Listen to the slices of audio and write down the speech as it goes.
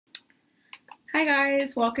Hi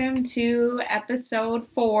guys, welcome to episode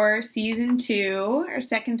 4, season 2, our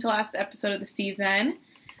second to last episode of the season.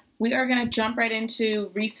 We are going to jump right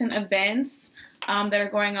into recent events that are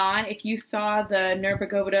going on. If you saw the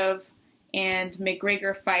Nurmagomedov and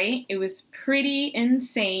McGregor fight, it was pretty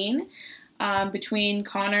insane between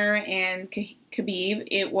Conor and Khabib.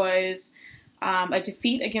 It was a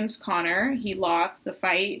defeat against Conor. He lost the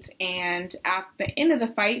fight, and at the end of the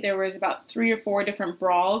fight, there was about 3 or 4 different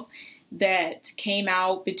brawls that came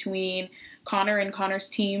out between Conor and Conor's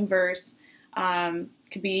team versus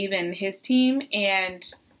Khabib and his team,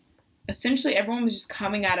 and essentially everyone was just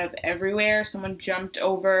coming out of everywhere. Someone jumped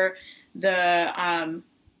over the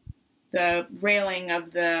railing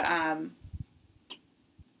of the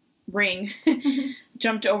ring,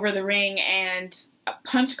 jumped over the ring and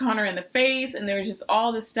punched Conor in the face, and there was just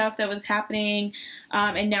all this stuff that was happening.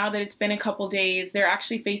 And now that it's been a couple days, they're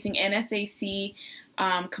actually facing NSAC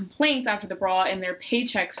complaints after the brawl, and their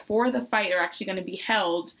paychecks for the fight are actually going to be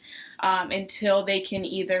held until they can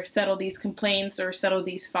either settle these complaints or settle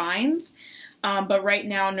these fines. But right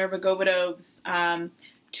now, Nurmagomedov's $2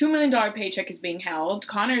 million paycheck is being held.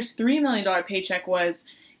 Conor's $3 million paycheck was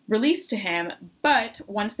released to him, but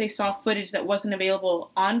once they saw footage that wasn't available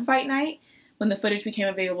on fight night, when the footage became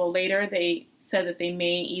available later, they said that they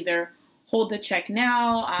may either hold the check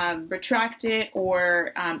now, retract it,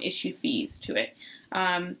 or issue fees to it.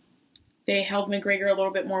 They held McGregor a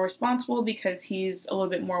little bit more responsible because he's a little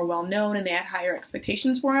bit more well-known and they had higher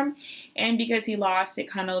expectations for him. And because he lost, it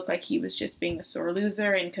kind of looked like he was just being a sore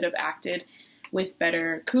loser and could have acted with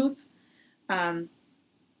better couth.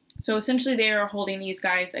 So essentially they are holding these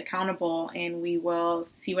guys accountable, and we will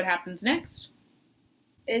see what happens next.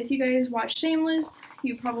 If you guys watch Shameless,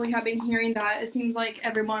 you probably have been hearing that it seems like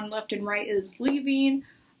everyone left and right is leaving.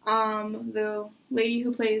 The lady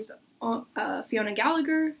who plays Fiona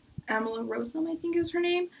Gallagher, Amala Rosam, I think is her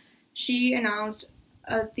name, she announced,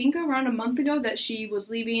 I think around a month ago, that she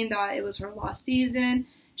was leaving, that it was her last season.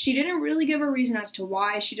 She didn't really give a reason as to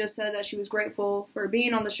why. She just said that she was grateful for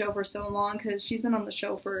being on the show for so long, because she's been on the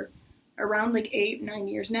show for around 8-9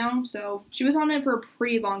 years now. So she was on it for a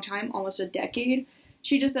pretty long time, almost a decade.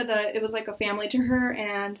 She just said that it was like a family to her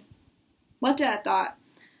and left it at that.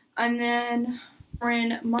 And then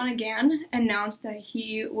Bryn Monaghan announced that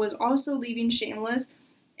he was also leaving Shameless,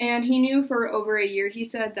 and he knew for over a year. He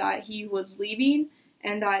said that he was leaving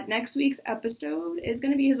and that next week's episode is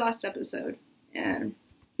going to be his last episode, and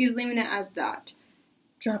he's leaving it as that.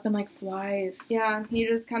 Dropping like flies. Yeah, he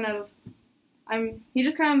just kind of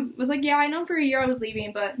was like, yeah, I know for a year I was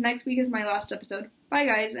leaving, but next week is my last episode. Bye,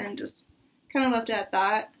 guys, and just kind of left it at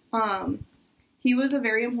that. He was a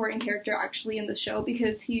very important character, actually, in the show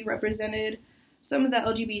because he represented some of the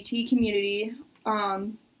LGBT community.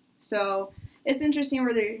 So it's interesting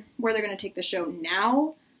where they're going to take the show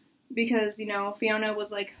now, because, Fiona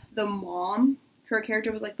was like the mom. Her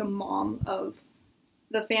character was like the mom of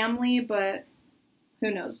the family, but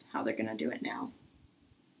who knows how they're going to do it now.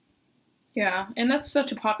 Yeah, and that's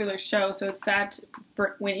such a popular show, so it's sad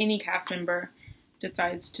for when any cast member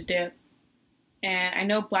decides to dip. And I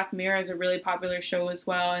know Black Mirror is a really popular show as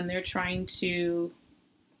well, and they're trying to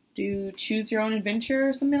do Choose Your Own Adventure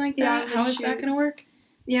or something like that. Yeah, how is that going to work?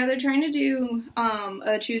 Yeah, they're trying to do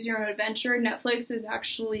a Choose Your Own Adventure. Netflix is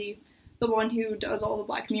actually the one who does all the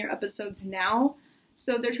Black Mirror episodes now.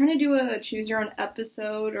 So they're trying to do a Choose Your Own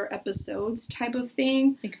episode or episodes type of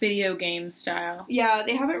thing. Like video game style. Yeah,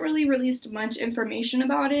 they haven't really released much information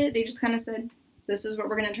about it. They just kind of said, this is what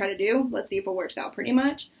we're going to try to do. Let's see if it works out, pretty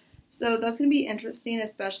much. So that's going to be interesting,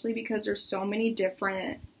 especially because there's so many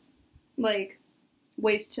different,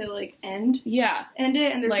 ways to, end it,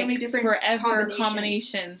 and there's so many different forever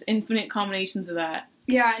combinations, infinite combinations of that.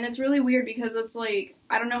 Yeah, and it's really weird because it's, I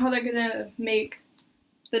don't know how they're going to make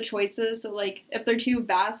the choices. So, if they're two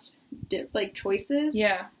vast, choices,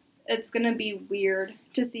 yeah, it's going to be weird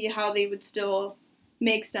to see how they would still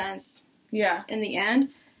make sense in the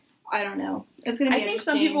end. I don't know. It's going to be interesting. I think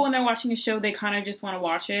some people, when they're watching a show, they kind of just want to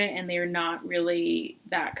watch it, and they're not really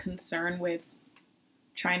that concerned with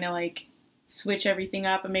trying to, switch everything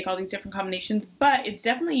up and make all these different combinations. But it's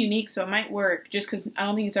definitely unique, so it might work, just because I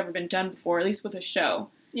don't think it's ever been done before, at least with a show.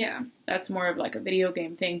 Yeah. That's more of, a video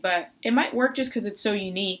game thing. But it might work just because it's so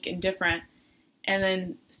unique and different. And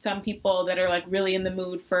then some people that are, really in the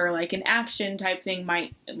mood for, an action type thing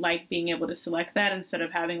might like being able to select that instead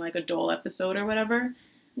of having, a dull episode or whatever.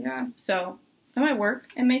 Yeah. So, that might work.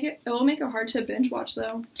 And it will make it hard to binge watch,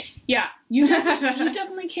 though. Yeah. You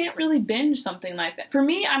definitely can't really binge something like that. For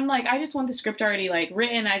me, I'm I just want the script already,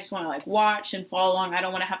 written. I just want to, watch and follow along. I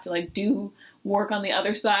don't want to have to, do work on the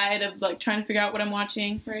other side of, trying to figure out what I'm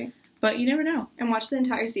watching. Right. But you never know. And watch the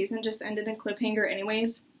entire season just ended in cliffhanger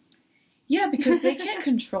anyways. Yeah, because they can't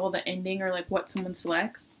control the ending or, like, what someone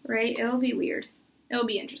selects. Right? It'll be weird. It'll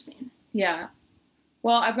be interesting. Yeah.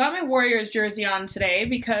 Well, I've got my Warriors jersey on today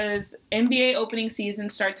because NBA opening season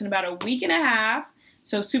starts in about a week and a half.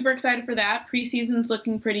 So super excited for that. Preseason's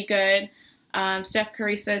looking pretty good. Steph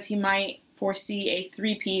Curry says he might foresee a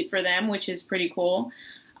three-peat for them, which is pretty cool.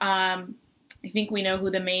 I think we know who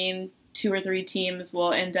the main 2 or 3 teams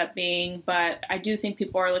will end up being, but I do think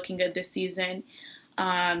people are looking good this season.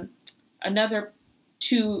 Another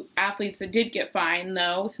 2 athletes that did get fined,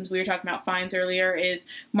 though, since we were talking about fines earlier, is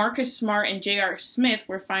Marcus Smart and J.R. Smith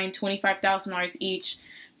were fined $25,000 each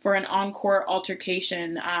for an on-court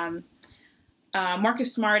altercation.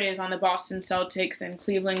 Marcus Smart is on the Boston Celtics, and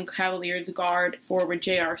Cleveland Cavaliers guard forward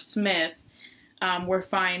J.R. Smith were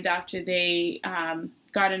fined after they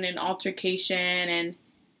got in an altercation,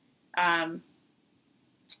 and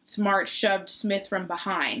Smart shoved Smith from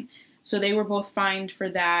behind. So they were both fined for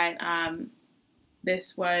that.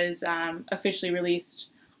 This was officially released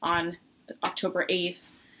on October 8th.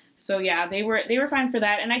 So yeah, they were fined for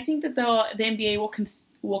that, and I think that the NBA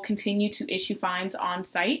will continue to issue fines on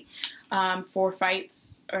site for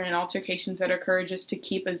fights or altercations that occur, just to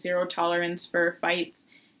keep a zero tolerance for fights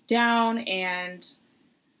down. And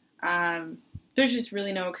there's just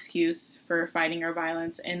really no excuse for fighting or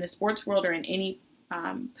violence in the sports world or in any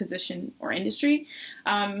position or industry,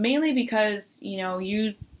 mainly because, you know,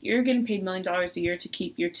 you're getting paid $1 million a year to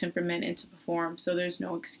keep your temperament and to perform, so there's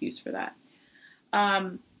no excuse for that.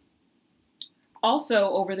 Also,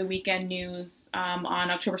 over the weekend news, on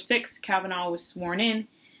October 6th, Kavanaugh was sworn in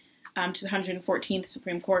to the 114th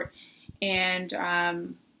Supreme Court, and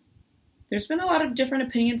there's been a lot of different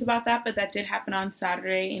opinions about that, but that did happen on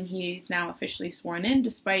Saturday, and he's now officially sworn in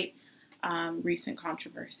despite recent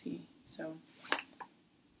controversy. So,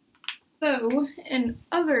 in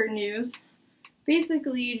other news,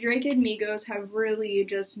 basically, Drake and Migos have really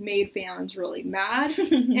just made fans really mad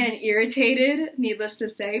and irritated, needless to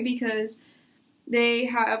say, because they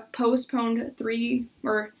have postponed they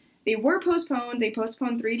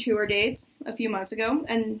postponed 3 tour dates a few months ago,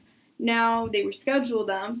 and now they rescheduled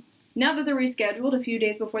them. Now that they're rescheduled a few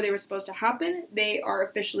days before they were supposed to happen, they are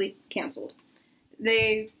officially canceled.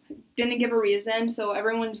 They didn't give a reason, so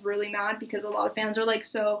everyone's really mad because a lot of fans are like,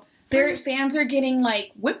 so... Their fans are getting,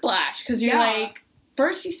 like, whiplash, because you're like,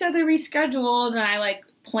 first you said they rescheduled, and I, like,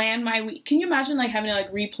 planned my week. Can you imagine, like, having to, like,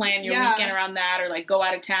 replan your weekend around that, or, like, go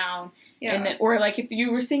out of town? Yeah. And then, or, like, if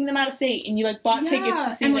you were seeing them out of state, and you, like, bought tickets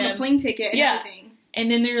to see them. And with a plane ticket and everything. And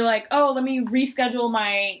then they're like, oh, let me reschedule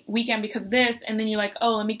my weekend because of this. And then you're like,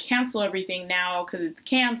 oh, let me cancel everything now because it's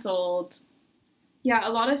canceled. Yeah, a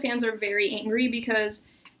lot of fans are very angry because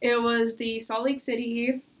it was the Salt Lake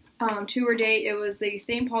City tour date, it was the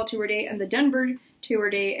St. Paul tour date, and the Denver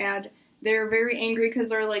tour date, and they're very angry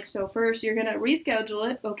because they're like, so first you're going to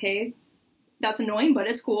reschedule it, okay, that's annoying, but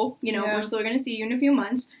it's cool, you know, we're still going to see you in a few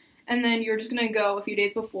months, and then you're just going to go a few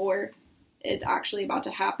days before it's actually about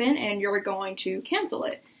to happen, and you're going to cancel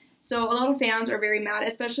it. So a lot of fans are very mad,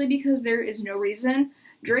 especially because there is no reason.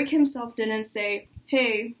 Drake himself didn't say,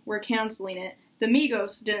 hey, we're canceling it. The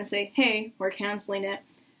Migos didn't say, hey, we're canceling it.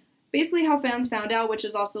 Basically how fans found out, which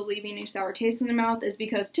is also leaving a sour taste in their mouth, is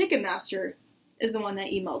because Ticketmaster is the one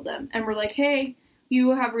that emailed them. And we're like, hey,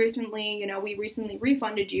 you have recently, you know, we recently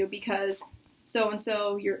refunded you because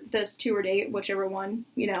so-and-so, this tour date, whichever one,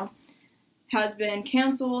 you know, has been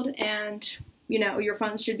canceled and, you know, your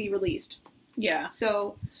funds should be released. Yeah.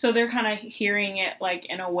 So they're kind of hearing it, like,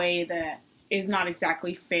 in a way that is not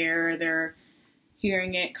exactly fair. They're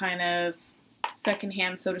hearing it kind of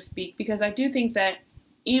secondhand, so to speak, because I do think that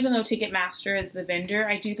even though Ticketmaster is the vendor,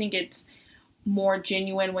 I do think it's more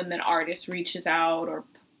genuine when the artist reaches out or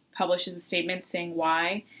publishes a statement saying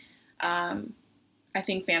why. I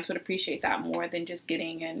think fans would appreciate that more than just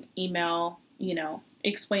getting an email, you know,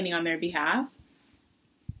 explaining on their behalf.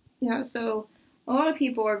 Yeah, so a lot of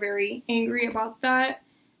people are very angry about that,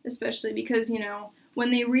 especially because, you know,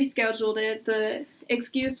 when they rescheduled it, the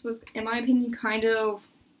excuse was, in my opinion, kind of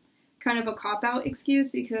a cop-out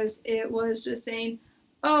excuse, because it was just saying,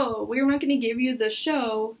 oh, we're not going to give you the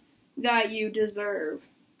show that you deserve,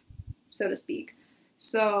 so to speak.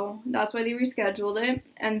 So that's why they rescheduled it,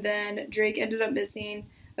 and then Drake ended up missing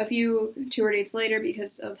a few tour dates later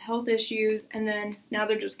because of health issues, and then now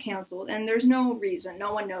they're just canceled, and there's no reason.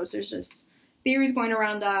 No one knows. There's just theories going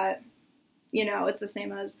around that, you know, it's the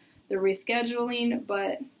same as the rescheduling,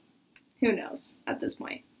 but who knows at this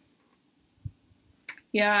point.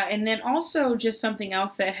 Yeah, and then also just something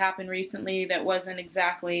else that happened recently that wasn't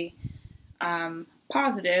exactly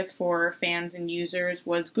positive for fans and users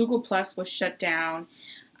was Google Plus was shut down.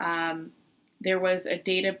 There was a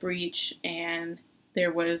data breach and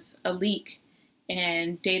there was a leak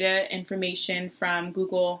in data information from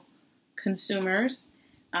Google consumers.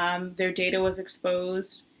 Their data was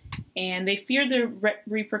exposed, and they feared the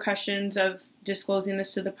repercussions of disclosing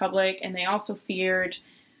this to the public, and they also feared,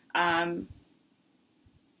 the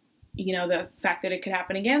fact that it could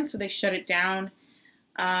happen again, so they shut it down.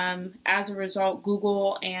 As a result,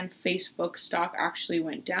 Google and Facebook stock actually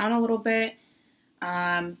went down a little bit.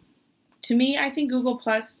 To me, I think Google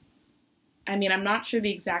Plus, I'm not sure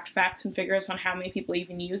the exact facts and figures on how many people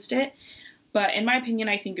even used it, but in my opinion,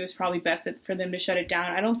 I think it was probably best for them to shut it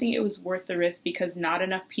down. I don't think it was worth the risk because not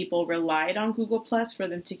enough people relied on Google Plus for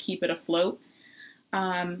them to keep it afloat.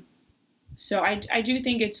 So I do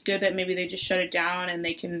think it's good that maybe they just shut it down and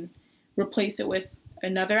they can replace it with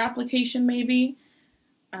another application maybe.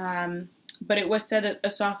 But it was said that a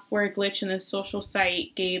software glitch in the social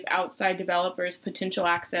site gave outside developers potential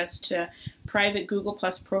access to private Google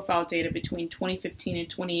Plus profile data between 2015 and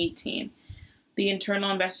 2018. The internal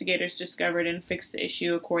investigators discovered and fixed the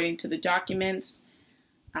issue according to the documents.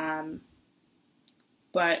 But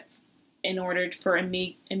in order for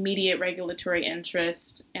immediate regulatory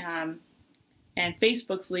interest and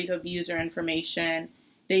Facebook's leak of user information,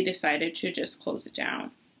 they decided to just close it down.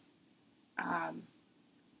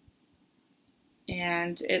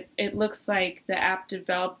 And it looks like the app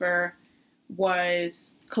developer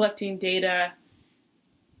was collecting data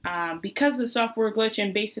because of the software glitch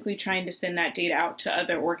and basically trying to send that data out to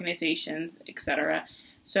other organizations, etc.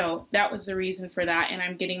 So that was the reason for that, and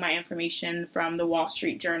I'm getting my information from the Wall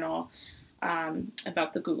Street Journal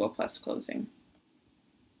about the Google Plus closing.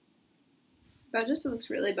 That just looks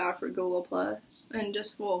really bad for Google Plus and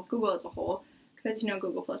Google as a whole, because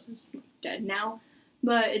Google Plus is dead now.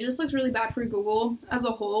 But it just looks really bad for Google as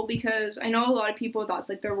a whole because I know a lot of people that's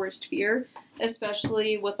like their worst fear,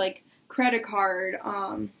 especially with like credit card,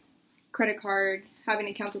 having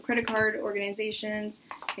accounts with credit card organizations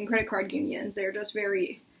and credit card unions. They're just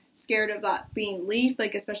very scared of that being leaked,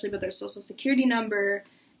 like especially with their social security number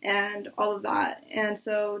and all of that. And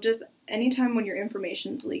so just anytime when your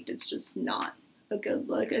information's leaked, it's just not a good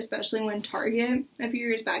look, especially when Target a few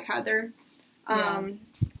years back had their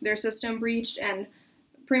system breached and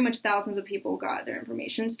pretty much thousands of people got their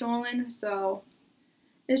information stolen. So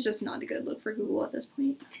it's just not a good look for Google at this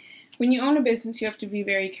point. When you own a business, you have to be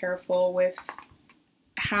very careful with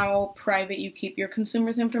how private you keep your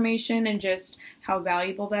consumers' information and just how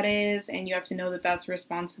valuable that is. And you have to know that that's a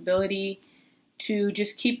responsibility to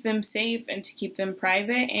just keep them safe and to keep them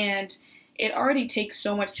private. And it already takes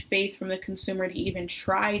so much faith from the consumer to even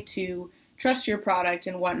try to trust your product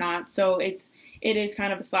and whatnot. So it is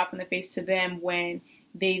kind of a slap in the face to them when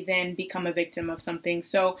they then become a victim of something.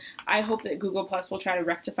 So I hope that Google Plus will try to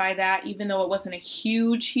rectify that. Even though it wasn't a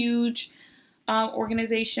huge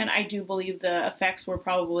organization, I do believe the effects were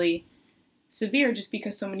probably severe just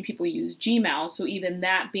because so many people use Gmail. So even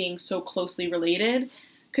that being so closely related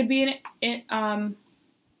could be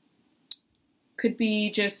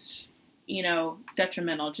just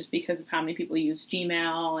detrimental just because of how many people use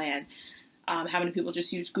Gmail and how many people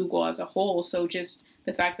just use Google as a whole. So just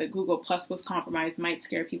the fact that Google Plus was compromised might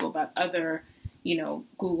scare people about other,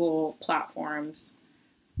 Google platforms.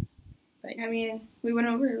 But, we went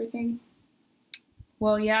over everything.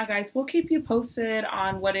 Well, yeah, guys, we'll keep you posted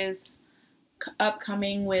on what is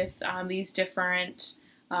upcoming with these different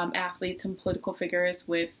athletes and political figures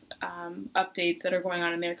with updates that are going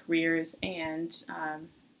on in their careers and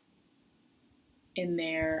in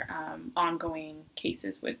their ongoing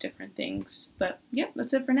cases with different things. But, yep,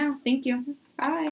 that's it for now. Thank you. Bye.